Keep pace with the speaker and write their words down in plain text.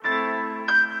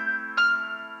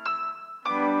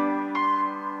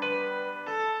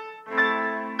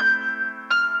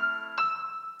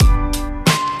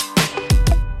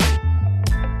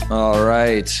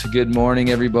right. Good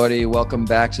morning, everybody. Welcome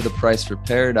back to The Price for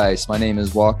Paradise. My name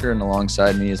is Walker, and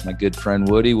alongside me is my good friend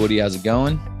Woody. Woody, how's it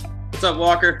going? What's up,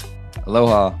 Walker?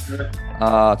 Aloha.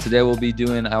 Today we'll be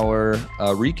doing our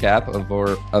recap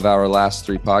of our last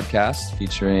three podcasts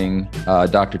featuring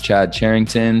Dr. Chad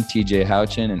Cherington, TJ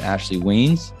Houchin, and Ashley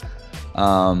Wiens.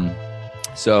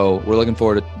 So we're looking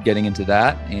forward to getting into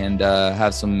that and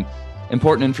have some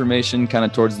important information kind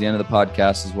of towards the end of the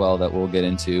podcast as well that we'll get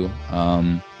into.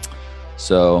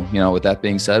 So, with that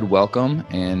being said, welcome,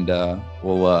 and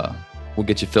we'll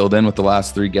get you filled in with the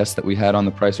last three guests that we had on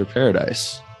The Price for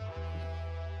Paradise.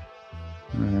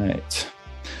 All right.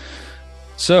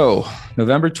 So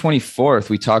November 24th,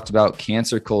 we talked about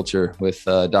cancer culture with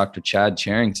Dr. Chad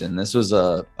Cherington. This was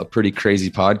a pretty crazy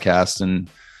podcast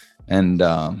and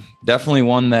definitely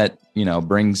one that,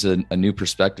 brings a new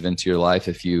perspective into your life.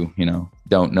 If you,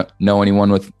 don't know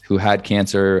anyone who had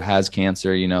cancer or has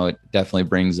cancer, it definitely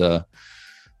brings a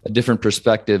different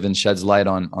perspective and sheds light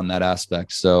on that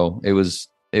aspect. So it was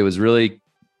really,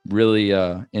 really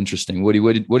interesting. Woody,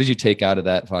 what did you take out of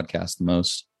that podcast the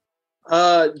most?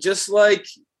 Just like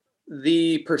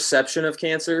the perception of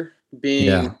cancer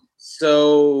being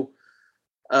so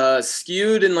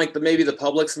skewed in like maybe the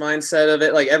public's mindset of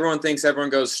it. Like everyone thinks everyone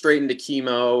goes straight into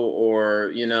chemo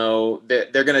or,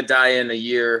 they're going to die in a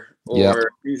year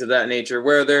or things of that nature,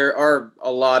 where there are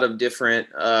a lot of different,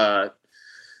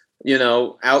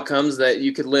 outcomes that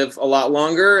you could live a lot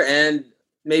longer, and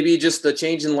maybe just the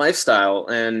change in lifestyle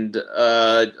and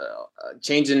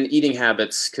change in eating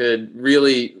habits could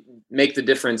really make the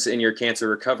difference in your cancer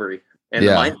recovery and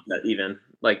the mindset even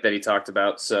like that he talked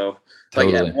about. So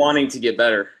like wanting to get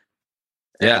better.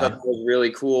 And I thought that was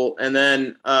really cool. And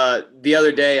then the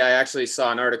other day I actually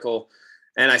saw an article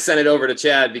and I sent it over to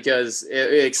Chad because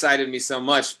it excited me so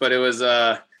much, but it was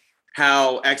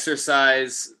how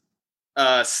exercise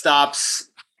stops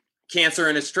cancer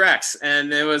in its tracks.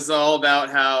 And it was all about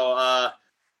how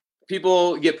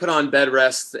people get put on bed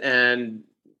rest, and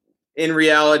in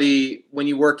reality, when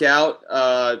you work out,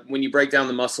 when you break down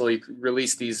the muscle, you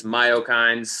release these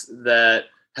myokines that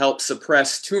help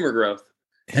suppress tumor growth.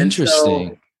 Interesting.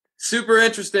 So, super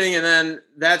interesting. And then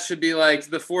that should be like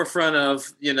the forefront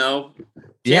of,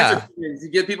 cancer to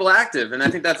get people active. And I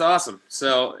think that's awesome.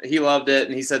 So he loved it.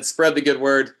 And he said, spread the good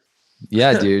word.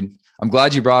 Yeah, dude. I'm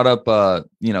glad you brought up, the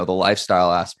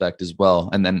lifestyle aspect as well.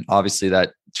 And then obviously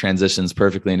that transitions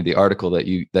perfectly into the article that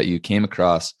you came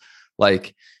across.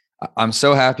 Like, I'm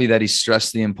so happy that he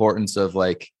stressed the importance of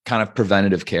like kind of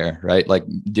preventative care, right? Like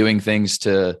doing things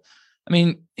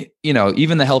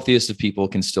even the healthiest of people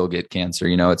can still get cancer.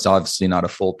 It's obviously not a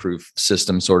foolproof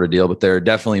system sort of deal, but there are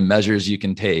definitely measures you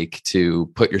can take to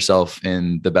put yourself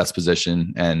in the best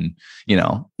position and,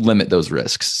 limit those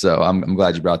risks. So I'm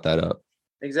glad you brought that up.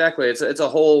 Exactly. It's a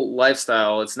whole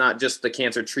lifestyle. It's not just the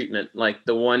cancer treatment. Like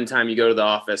the one time you go to the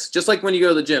office, just like when you go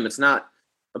to the gym, it's not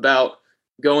about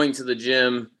going to the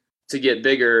gym to get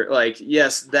bigger. Like,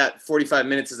 yes, that 45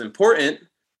 minutes is important,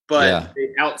 but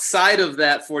outside of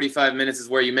that 45 minutes is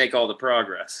where you make all the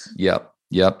progress. Yep.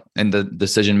 And the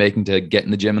decision-making to get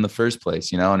in the gym in the first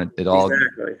place, and it all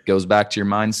goes back to your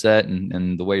mindset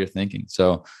and the way you're thinking.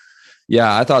 So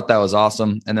yeah, I thought that was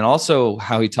awesome. And then also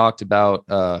how he talked about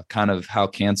kind of how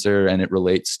cancer and it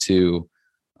relates to,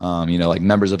 like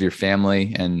members of your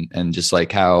family and just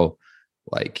like how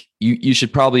like you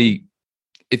should probably,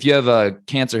 if you have a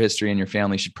cancer history in your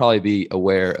family, you should probably be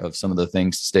aware of some of the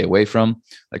things to stay away from.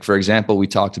 Like, for example, we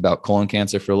talked about colon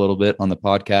cancer for a little bit on the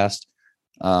podcast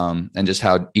and just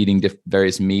how eating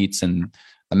various meats and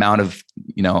amount of,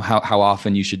 how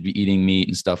often you should be eating meat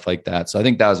and stuff like that. So I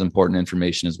think that was important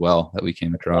information as well that we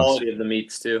came across. Quality of the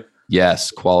meats too.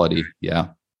 Yes. Quality. Yeah.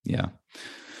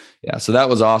 So that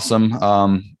was awesome.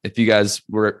 If you guys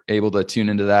were able to tune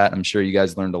into that, I'm sure you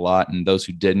guys learned a lot. And those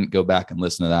who didn't, go back and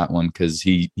listen to that one because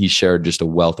he shared just a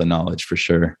wealth of knowledge for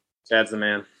sure. Chad's the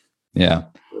man. Yeah.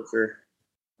 For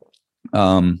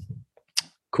sure.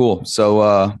 Cool.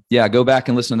 So go back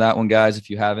and listen to that one, guys, if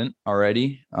you haven't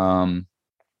already.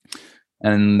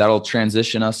 And that'll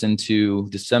transition us into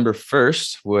December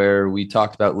 1st, where we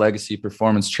talked about legacy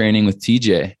performance training with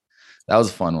TJ. That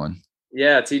was a fun one.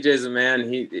 Yeah, TJ's a man.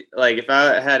 He like if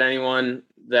I had anyone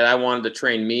that I wanted to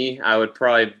train me, I would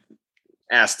probably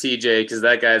ask TJ because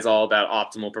that guy's all about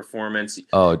optimal performance.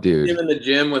 Oh, dude. Him in the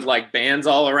gym with like bands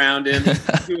all around him,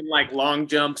 doing like long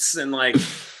jumps and like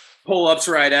pull-ups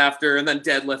right after, and then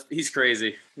deadlift. He's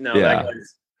crazy. No, that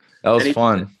was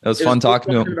fun. It was fun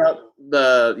talking to him about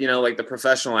the like the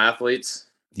professional athletes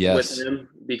with him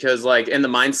because like and the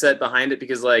mindset behind it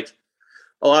because like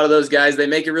a lot of those guys they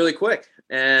make it really quick.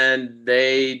 and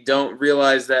they don't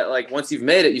realize that like once you've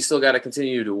made it, you still got to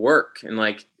continue to work and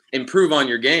like improve on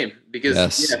your game,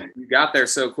 because you got there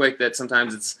so quick that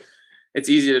sometimes it's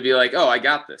easy to be like, oh, I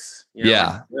got this.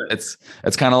 Yeah. It's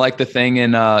kind of like the thing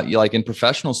in like in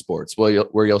professional sports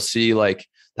where you'll see like,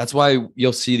 that's why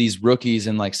you'll see these rookies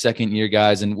and like second year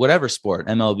guys in whatever sport,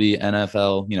 MLB,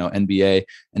 NFL, NBA,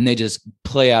 and they just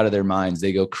play out of their minds.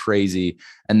 They go crazy,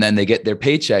 and then they get their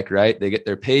paycheck, right? They get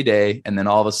their payday. And then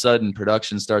all of a sudden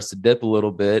production starts to dip a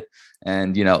little bit.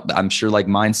 And, I'm sure like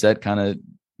mindset kind of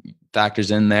factors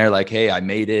in there, like, hey, I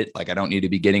made it. Like, I don't need to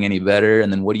be getting any better.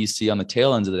 And then what do you see on the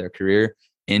tail ends of their career?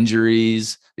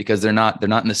 Injuries, because they're not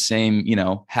in the same,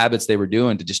 habits they were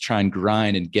doing to just try and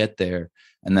grind and get there.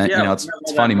 And then, it's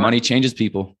funny. Money changes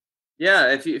people.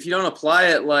 Yeah. If you don't apply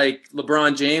it like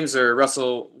LeBron James or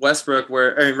Russell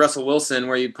Wilson,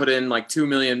 where you put in like $2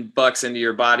 million into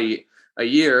your body a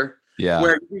year,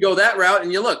 where you go that route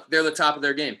and you look, they're the top of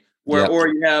their game. Or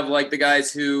you have like the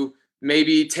guys who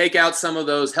maybe take out some of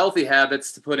those healthy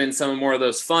habits to put in some more of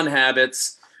those fun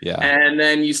habits. Yeah. And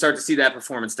then you start to see that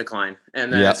performance decline.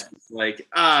 And then it's like, you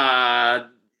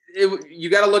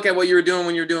got to look at what you were doing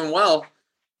when you were doing well.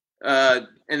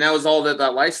 And that was all that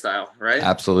lifestyle, right?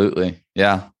 Absolutely.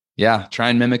 Yeah. Yeah. Try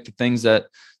and mimic the things that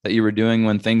you were doing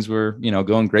when things were,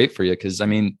 going great for you. Cause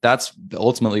that's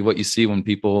ultimately what you see when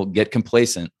people get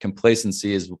complacent.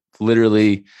 Complacency is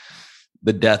literally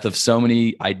the death of so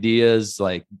many ideas,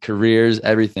 like careers,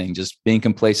 everything. Just being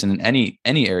complacent in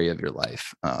any area of your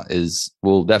life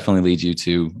will definitely lead you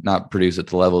to not produce at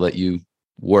the level that you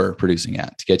were producing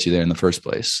at to get you there in the first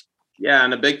place. Yeah.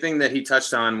 And a big thing that he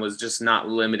touched on was just not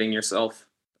limiting yourself.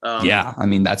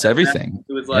 That's everything.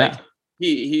 It was like,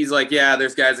 he's like,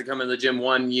 there's guys that come in the gym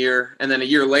 1 year and then a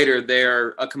year later,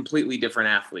 they're a completely different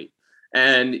athlete.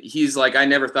 And he's like, I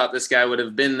never thought this guy would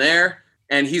have been there.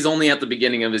 And he's only at the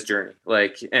beginning of his journey.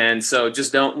 And so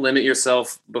just don't limit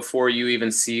yourself before you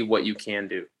even see what you can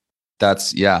do.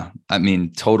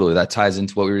 Totally. That ties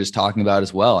into what we were just talking about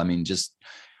as well. Just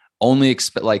only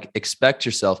expect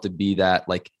yourself to be that,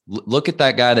 like, look at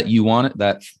that guy that you want,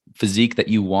 that physique that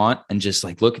you want, and just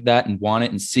like, look at that and want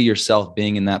it and see yourself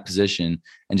being in that position.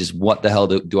 And just, what the hell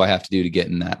do I have to do to get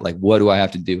in that? Like, what do I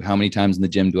have to do? How many times in the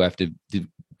gym do I have to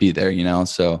be there?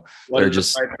 So what is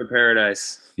the price for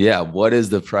paradise? Yeah. What is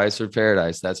the price for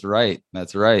paradise? That's right.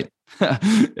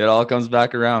 It all comes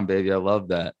back around, baby. I love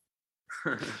that.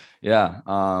 Yeah.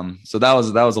 So that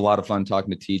was a lot of fun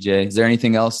talking to TJ. Is there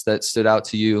anything else that stood out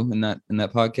to you in that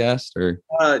podcast, or?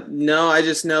 No, I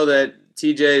just know that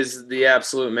TJ is the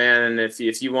absolute man. And if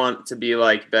you want to be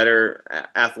like better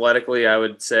athletically, I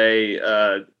would say,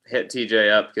 hit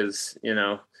TJ up, because, he's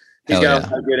got a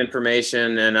lot of good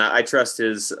information, and I trust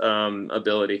his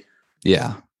ability.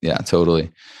 Yeah. Yeah,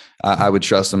 totally. I would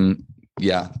trust him.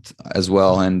 Yeah, as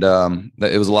well. And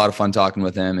it was a lot of fun talking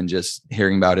with him and just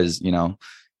hearing about his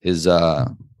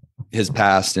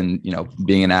past and,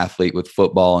 being an athlete with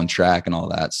football and track and all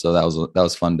that. So that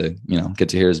was fun to, get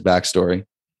to hear his backstory.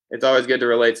 It's always good to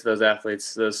relate to those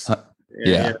athletes.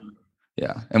 Yeah.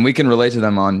 And we can relate to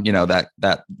them on,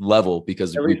 that level,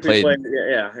 because we played.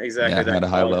 Yeah, exactly. Yeah, at a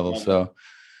high level. So,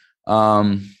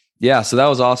 so that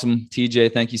was awesome.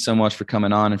 TJ, thank you so much for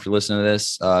coming on and for listening to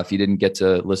this. If you didn't get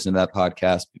to listen to that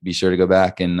podcast, be sure to go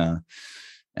back and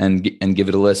give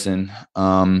it a listen.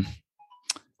 And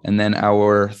then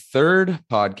our third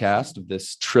podcast of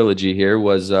this trilogy here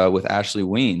was with Ashley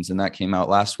Wiens, and that came out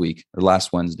last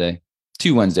Wednesday,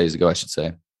 2 Wednesdays ago, I should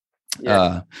say.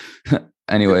 Yeah.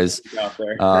 Anyways,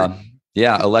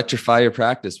 Electrify Your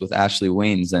Practice with Ashley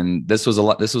Wiens. And this was a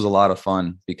lot of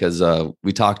fun, because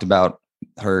we talked about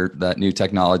that new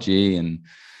technology and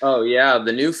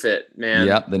the new fit, man.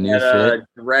 Yep, the new fit,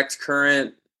 direct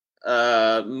current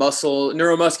muscle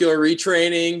neuromuscular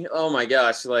retraining. Oh my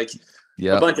gosh, like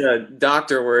a bunch of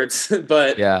doctor words,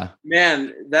 but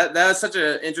man, that is such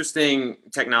an interesting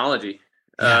technology.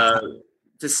 To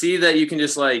see that you can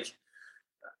just like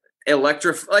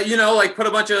electrify, like put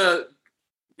a bunch of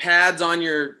pads on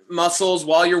your muscles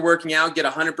while you're working out, get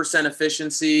 100%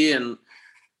 efficiency. And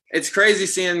it's crazy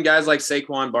seeing guys like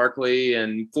Saquon Barkley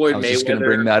and Floyd Mayweather. I was just going to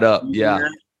bring that up. Yeah.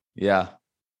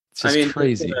 It's just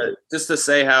crazy. Just to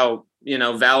say how,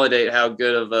 validate how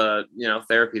good of a,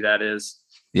 therapy that is.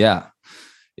 Yeah.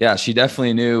 Yeah. She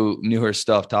definitely knew her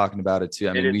stuff talking about it too.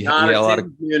 I mean, we had a lot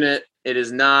of unit. It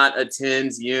is not a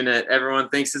TINS unit. Everyone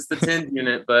thinks it's the TINS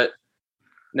unit, but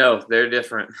no, they're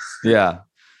different. Yeah.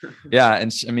 Yeah.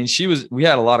 And we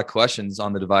had a lot of questions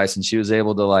on the device, and she was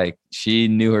able to she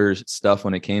knew her stuff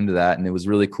when it came to that. And it was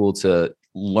really cool to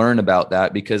learn about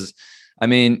that, because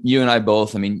you and I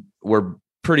both, we're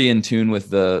pretty in tune with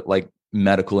the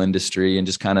medical industry and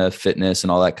just kind of fitness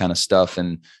and all that kind of stuff.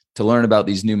 And to learn about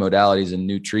these new modalities and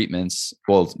new treatments,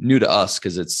 well, new to us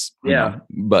because it's,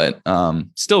 but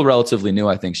still relatively new.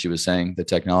 I think she was saying the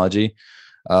technology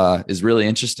is really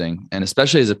interesting. And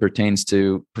especially as it pertains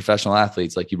to professional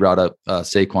athletes, like you brought up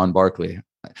Saquon Barkley,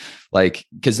 like,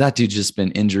 because that dude just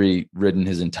been injury ridden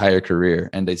his entire career.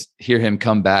 And to hear him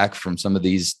come back from some of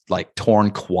these like torn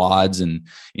quads and,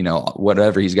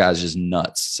 whatever he's got is just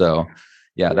nuts. So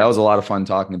yeah, that was a lot of fun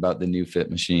talking about the new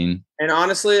fit machine. And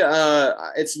honestly,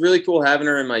 it's really cool having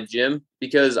her in my gym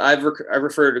because I've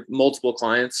referred multiple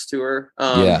clients to her.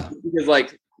 Because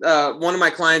like one of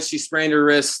my clients, she sprained her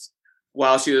wrist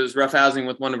while she was roughhousing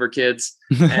with one of her kids.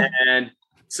 And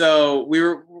so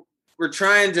we're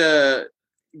trying to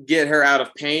get her out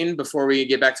of pain before we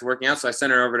get back to working out. So I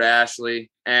sent her over to Ashley,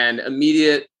 and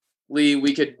immediately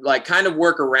we could like kind of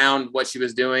work around what she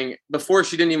was doing. Before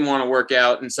she didn't even want to work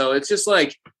out. And so it's just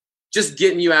like, just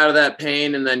getting you out of that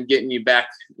pain and then getting you back,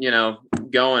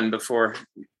 going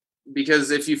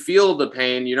because if you feel the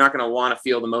pain, you're not going to want to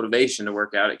feel the motivation to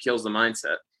work out. It kills the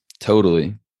mindset.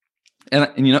 Totally.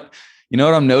 And you know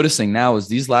what I'm noticing now is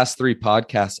these last 3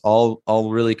 podcasts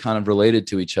all really kind of related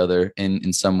to each other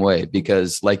in some way,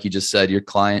 because like you just said, your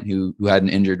client who had an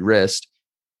injured wrist,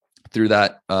 through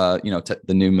that,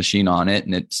 the new machine on it,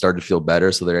 and it started to feel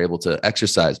better. So they're able to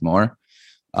exercise more.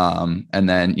 And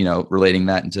then, relating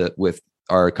that with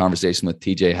our conversation with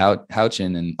TJ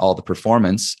Houchin and all the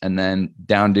performance, and then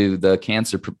down to the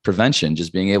cancer prevention,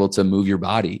 just being able to move your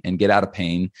body and get out of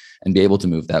pain and be able to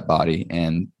move that body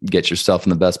and get yourself in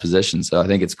the best position. So I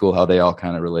think it's cool how they all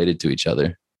kind of related to each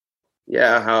other.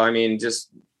 Yeah. Just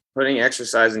putting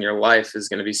exercise in your life is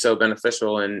going to be so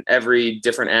beneficial in every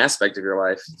different aspect of your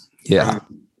life. Yeah.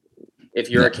 If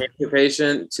you're a cancer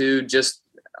patient to just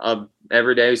a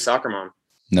everyday soccer mom.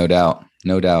 No doubt.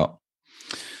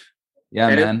 Yeah,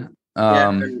 and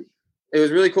man. It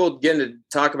was really cool getting to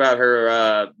talk about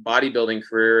her bodybuilding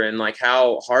career and like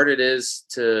how hard it is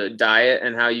to diet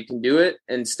and how you can do it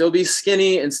and still be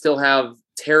skinny and still have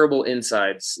terrible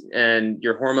insides, and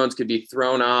your hormones could be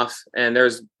thrown off, and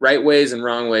there's right ways and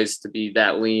wrong ways to be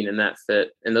that lean and that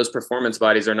fit. And those performance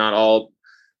bodies are not all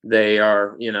they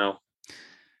are,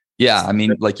 Yeah. I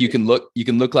mean, like you can look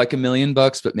like $1 million,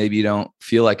 but maybe you don't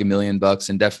feel like $1 million,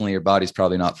 and definitely your body's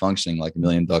probably not functioning like $1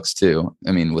 million too.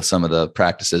 I mean, with some of the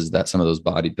practices that some of those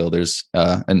bodybuilders,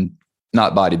 and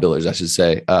not bodybuilders, I should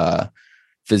say,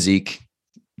 physique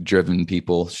driven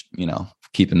people,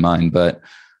 keep in mind. But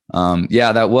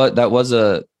that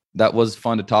was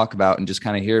fun to talk about and just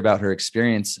kind of hear about her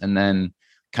experience, and then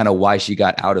kind of why she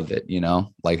got out of it,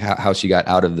 like how she got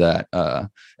out of that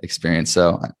experience.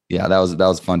 So yeah, that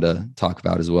was fun to talk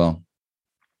about as well.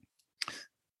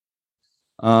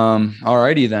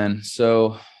 Alrighty then.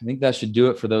 So I think that should do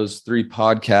it for those 3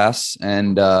 podcasts.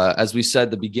 And as we said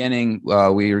at the beginning,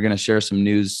 we were going to share some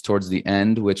news towards the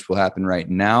end, which will happen right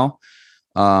now.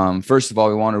 First of all,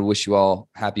 we want to wish you all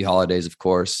happy holidays, of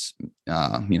course.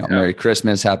 Merry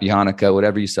Christmas, happy Hanukkah,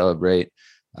 whatever you celebrate,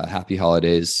 happy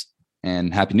holidays.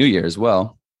 And Happy New Year as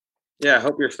well. Yeah, I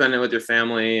hope you're spending it with your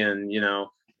family and,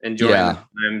 enjoying the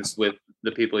times with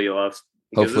the people you love.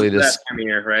 Hopefully this time of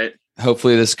year, right?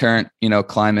 Hopefully this current,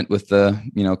 climate with the,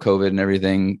 COVID and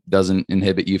everything doesn't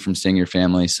inhibit you from seeing your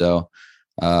family. So,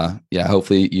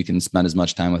 hopefully you can spend as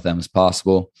much time with them as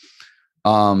possible.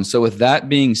 So with that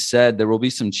being said, there will be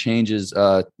some changes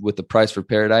with the Price for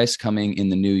Paradise coming in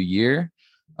the new year.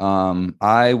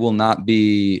 I will not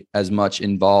be as much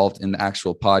involved in the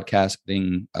actual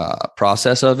podcasting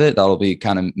process of it. That'll be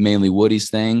kind of mainly Woody's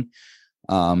thing,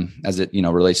 as it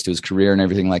relates to his career and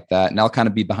everything like that. And I'll kind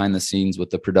of be behind the scenes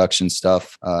with the production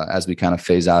stuff as we kind of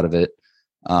phase out of it.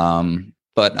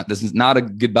 But this is not a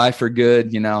goodbye for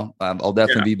good. I'll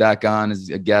definitely be back on as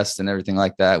a guest and everything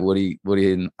like that. Woody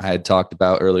and I had talked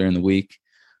about earlier in the week,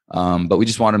 but we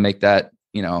just want to make that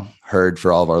heard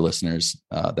for all of our listeners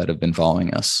that have been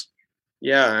following us.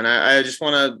 Yeah. And I just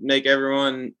want to make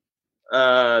everyone,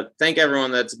 thank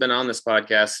everyone that's been on this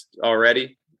podcast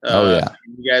already.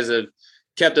 You guys have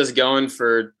kept us going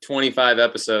for 25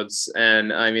 episodes.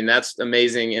 And I mean, that's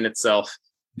amazing in itself.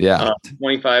 Yeah.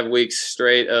 25 weeks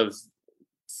straight of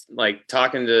like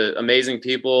talking to amazing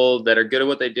people that are good at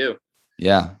what they do.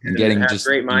 Yeah. And getting just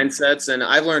great mindsets. And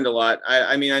I've learned a lot.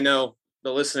 I mean, I know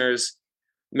the listeners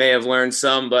may have learned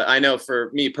some, but I know for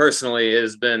me personally, it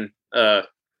has been a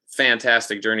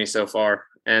fantastic journey so far.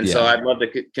 And so I'd love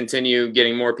to continue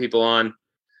getting more people on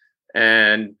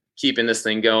and keeping this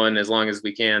thing going as long as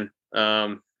we can.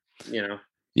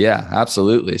 Yeah,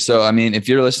 absolutely. So, I mean, if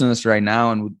you're listening to this right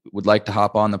now and would like to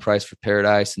hop on the Price for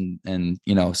Paradise and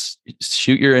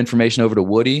shoot your information over to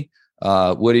Woody,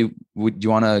 Woody, would you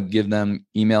want to give them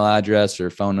email address or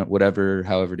phone, whatever,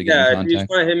 however to get in contact? If you just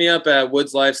want to hit me up at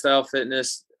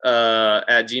woodslifestylefitness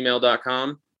at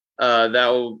gmail.com. That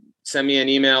will send me an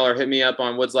email or hit me up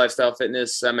on Woods Lifestyle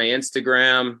Fitness on my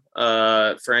Instagram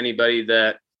for anybody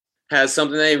that has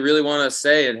something they really want to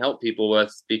say and help people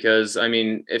with. Because, I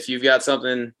mean, if you've got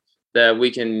something that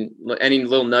any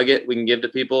little nugget we can give to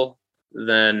people,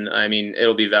 then, I mean,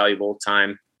 it'll be valuable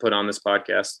time put on this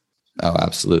podcast. Oh,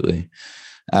 absolutely.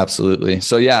 Absolutely.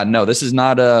 So yeah, no, this is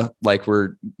not like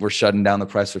we're shutting down the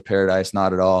Price for Paradise.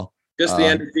 Not at all. Just the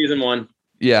end of season 1.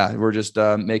 Yeah. We're just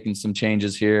making some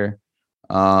changes here.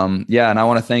 Yeah. And I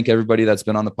want to thank everybody that's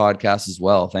been on the podcast as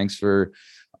well.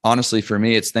 Honestly, for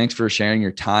me, thanks for sharing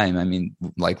your time. I mean,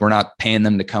 like, we're not paying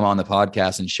them to come on the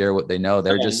podcast and share what they know.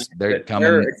 They're coming.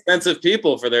 They're expensive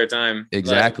people for their time.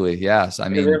 Exactly. Yes. I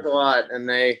mean, they're worth a lot, and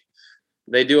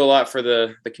they do a lot for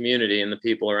the community and the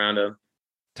people around them.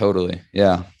 Totally.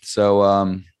 Yeah.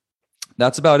 So,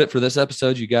 that's about it for this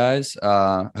episode, you guys.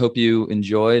 Hope you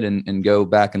enjoyed and go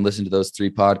back and listen to those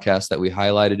 3 podcasts that we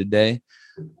highlighted today.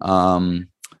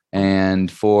 And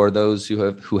for those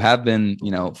who have been,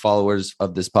 followers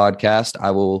of this podcast,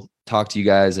 I will talk to you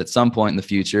guys at some point in the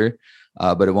future,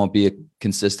 but it won't be a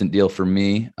consistent deal for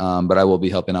me. But I will be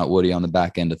helping out Woody on the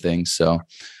back end of things. So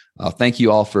thank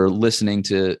you all for listening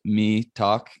to me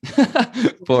talk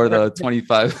for the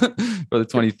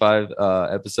 25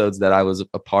 episodes that I was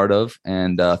a part of.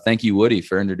 And thank you, Woody,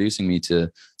 for introducing me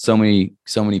to so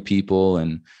many people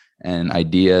and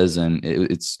ideas. And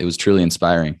it was truly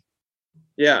inspiring.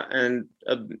 Yeah. And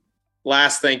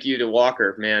last thank you to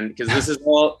Walker, man, because this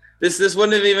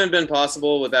wouldn't have even been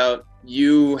possible without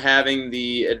you having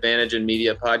the Advantage in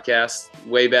Media podcast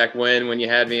way back when you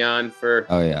had me on for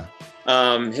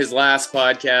his last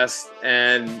podcast.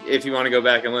 And if you want to go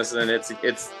back and listen, it's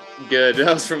good.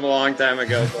 That was from a long time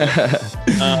ago.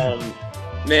 But,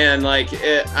 man, like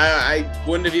I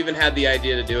wouldn't have even had the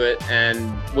idea to do it,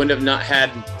 and wouldn't have not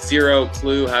had zero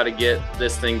clue how to get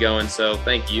this thing going. So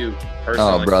thank you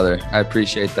personally. Oh, brother, I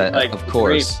appreciate that. Like, of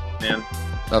course, man.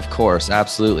 Of course,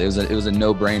 absolutely. It was a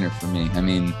no-brainer for me. I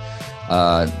mean,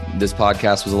 this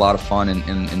podcast was a lot of fun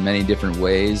in many different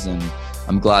ways, and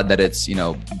I'm glad that it's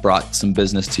brought some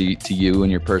business to you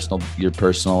and your personal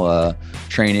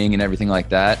training and everything like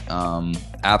that.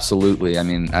 Absolutely. I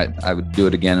mean, I would do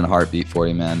it again in a heartbeat for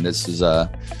you, man. This is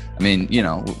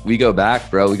we go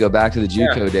back, bro. We go back to the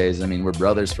JUCO days. I mean, we're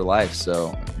brothers for life.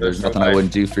 So there's nothing I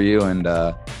wouldn't do for you. And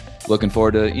looking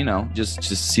forward to just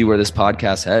see where this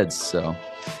podcast heads. So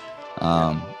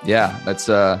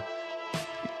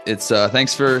that's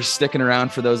thanks for sticking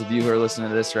around for those of you who are listening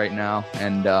to this right now.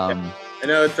 And I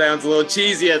know it sounds a little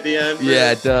cheesy at the end.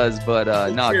 Yeah, it does. But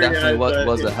no, it definitely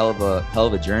was a hell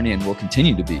of a journey, and will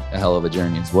continue to be a hell of a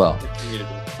journey as well.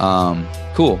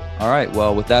 Cool. All right.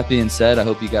 Well, with that being said, I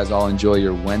hope you guys all enjoy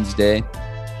your Wednesday,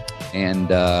 and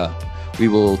we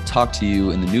will talk to you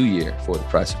in the new year for the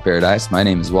Price of Paradise. My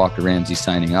name is Walker Ramsey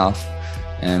signing off,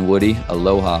 and Woody,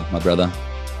 aloha, my brother.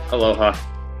 Aloha.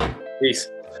 Peace.